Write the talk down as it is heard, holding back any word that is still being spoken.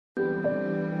The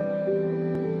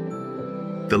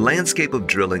landscape of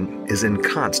drilling is in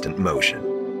constant motion.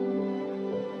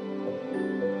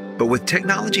 But with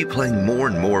technology playing more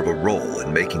and more of a role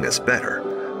in making us better,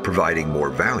 providing more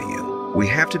value, we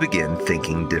have to begin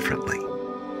thinking differently.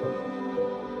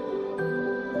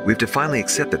 We have to finally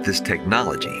accept that this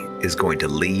technology is going to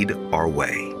lead our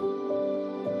way.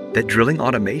 That drilling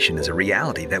automation is a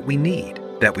reality that we need,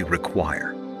 that we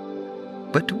require.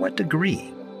 But to what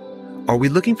degree? Are we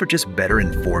looking for just better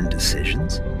informed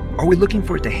decisions? Are we looking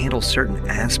for it to handle certain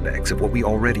aspects of what we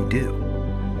already do?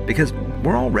 Because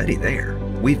we're already there.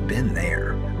 We've been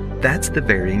there. That's the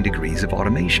varying degrees of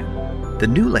automation. The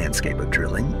new landscape of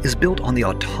drilling is built on the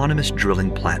autonomous drilling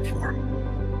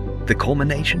platform, the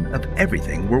culmination of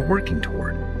everything we're working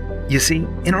toward. You see,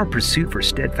 in our pursuit for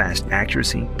steadfast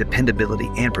accuracy, dependability,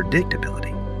 and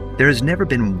predictability, there has never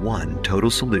been one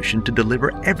total solution to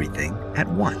deliver everything at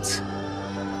once.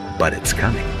 But it's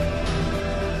coming.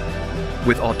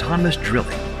 With autonomous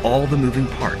drilling, all the moving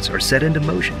parts are set into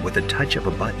motion with a touch of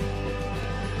a button.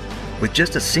 With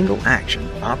just a single action,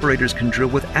 operators can drill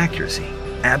with accuracy,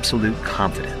 absolute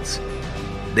confidence.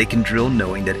 They can drill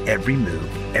knowing that every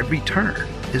move, every turn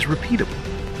is repeatable,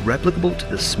 replicable to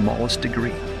the smallest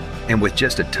degree. And with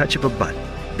just a touch of a button,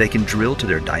 they can drill to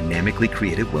their dynamically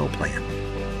created well plan.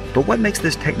 But what makes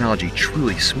this technology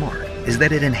truly smart is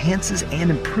that it enhances and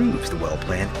improves the well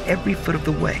plan every foot of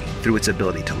the way through its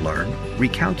ability to learn,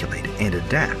 recalculate, and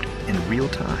adapt in real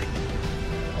time.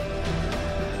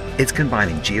 It's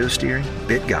combining geosteering,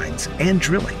 bit guidance, and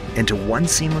drilling into one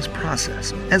seamless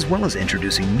process, as well as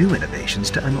introducing new innovations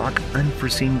to unlock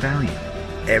unforeseen value.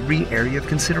 Every area of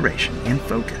consideration and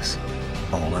focus,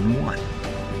 all in one.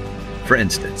 For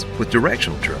instance, with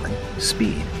directional drilling,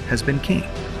 speed has been king.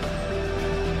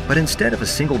 But instead of a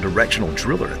single directional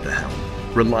driller at the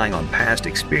helm, relying on past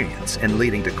experience and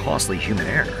leading to costly human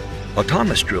error,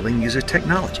 autonomous drilling uses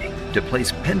technology to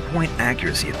place pinpoint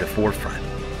accuracy at the forefront,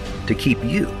 to keep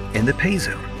you in the pay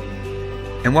zone.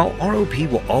 And while ROP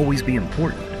will always be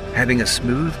important, having a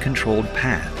smooth, controlled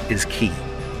path is key.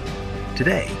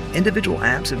 Today, individual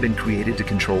apps have been created to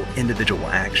control individual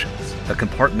actions, a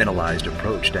compartmentalized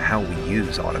approach to how we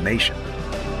use automation.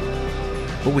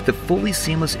 But with the fully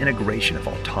seamless integration of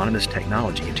autonomous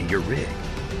technology into your rig,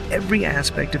 every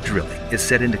aspect of drilling is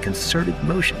set into concerted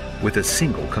motion with a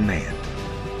single command.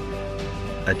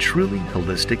 A truly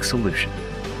holistic solution.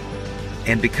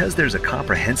 And because there's a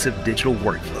comprehensive digital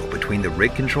workflow between the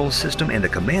rig control system and the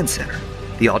command center,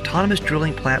 the autonomous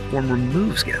drilling platform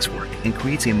removes guesswork and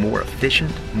creates a more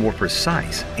efficient, more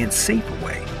precise, and safer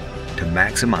way to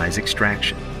maximize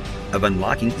extraction, of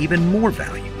unlocking even more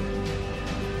value.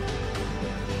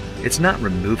 It's not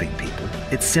removing people,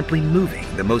 it's simply moving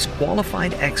the most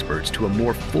qualified experts to a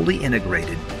more fully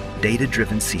integrated,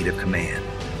 data-driven seat of command.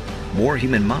 More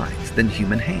human minds than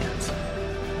human hands.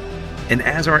 And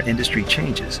as our industry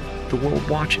changes, the world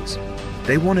watches.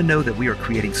 They want to know that we are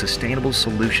creating sustainable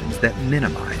solutions that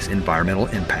minimize environmental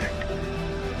impact,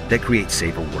 that create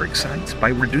safer work sites by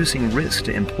reducing risk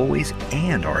to employees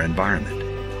and our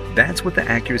environment. That's what the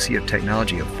accuracy of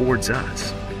technology affords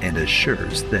us and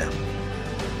assures them.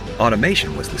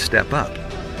 Automation was the step up.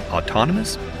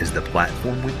 Autonomous is the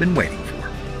platform we've been waiting for.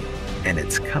 And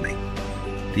it's coming.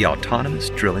 The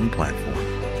Autonomous Drilling Platform.